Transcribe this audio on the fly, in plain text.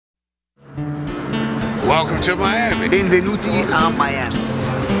Welcome to Miami. Benvenuti a Miami.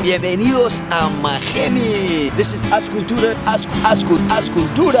 Bienvenidos a Miami. This is Askultura,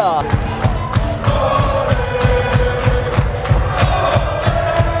 Askultura.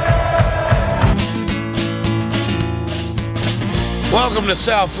 Welcome to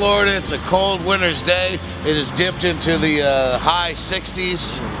South Florida. It's a cold winter's day. It has dipped into the high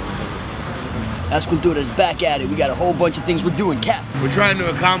 60s. Askultura is back at it. We got a whole bunch of things we're doing, Cap. We're trying to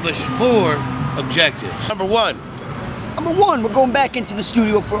accomplish 4 objectives. Number one, we're going back into the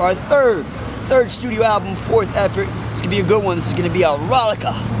studio for our third studio album, 4th effort. It's gonna be a good one. This is gonna be our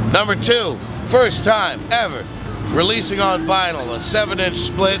Rollica. Number 2, first time ever releasing on vinyl a 7-inch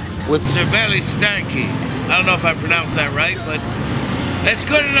split with Cesar Pentske. I don't know if I pronounced that right, but it's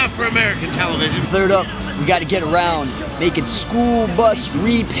good enough for American television. Third up, we got to get around making school bus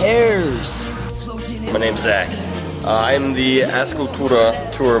repairs. My name's Zach. I'm the Askultura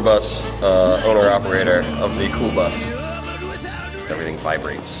tour bus owner-operator of the cool bus. Everything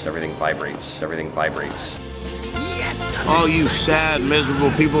vibrates, everything vibrates, everything vibrates. All you sad,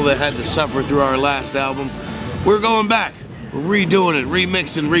 miserable people that had to suffer through our last album, we're going back. We're redoing it,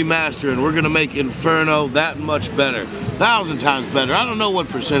 remixing, remastering. We're gonna make Inferno that much better. 1,000 times better. I don't know what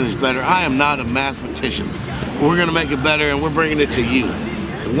percentage better. I am not a mathematician. We're gonna make it better and we're bringing it to you.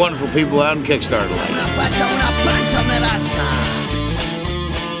 The wonderful people out in Kickstarter land.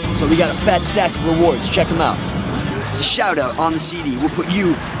 So we got a fat stack of rewards. Check them out. It's a shout out on the CD. We'll put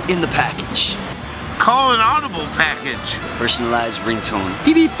you in the package. Call an Audible package. Personalized ringtone.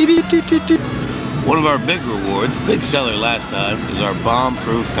 Beep, beep, beep, beep, doot, doot, doot. One of our big rewards, big seller last time, is our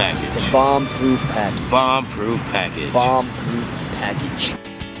bomb-proof package. Bomb-proof package. Bomb-proof package. Bomb-proof package.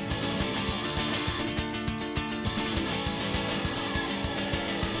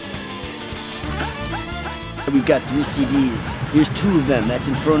 We've got 3 CDs. Here's 2 of them. That's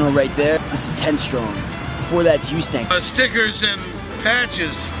Inferno right there. This is 10 strong. Before that's You Stank. Stickers and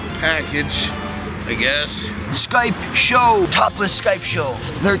patches package, I guess. Skype show. Topless Skype show.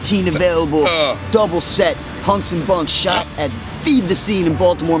 13 available. Double set. Punks and Bunks shot at Feed the Scene in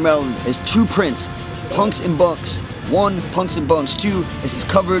Baltimore, Maryland. There's 2 prints. Punks and Bunks. 1, Punks and Bunks. 2, this is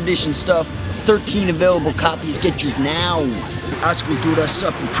cover edition stuff. 13 available copies. Get yours now. Askultura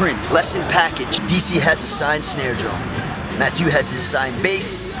sup and print. Lesson package. DC has a signed snare drum. Matthew has his signed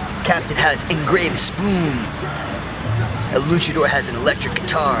bass. Captain has engraved spoon. El Luchador has an electric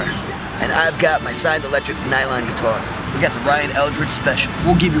guitar. And I've got my signed electric nylon guitar. We got the Ryan Eldridge special.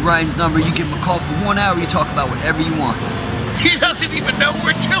 We'll give you Ryan's number. You give him a call for 1 hour. You talk about whatever you want. He doesn't even know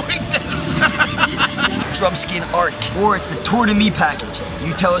we're doing this. Drum skin art. Or it's the Tour to Me package.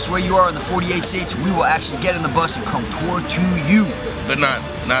 You tell us where you are in the 48 states, we will actually get in the bus and come tour to you. But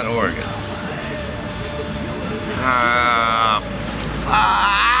not Oregon.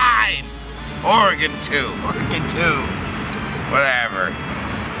 Fine. Oregon too. Oregon too. Whatever.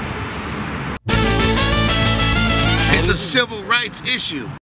 It's a civil rights issue.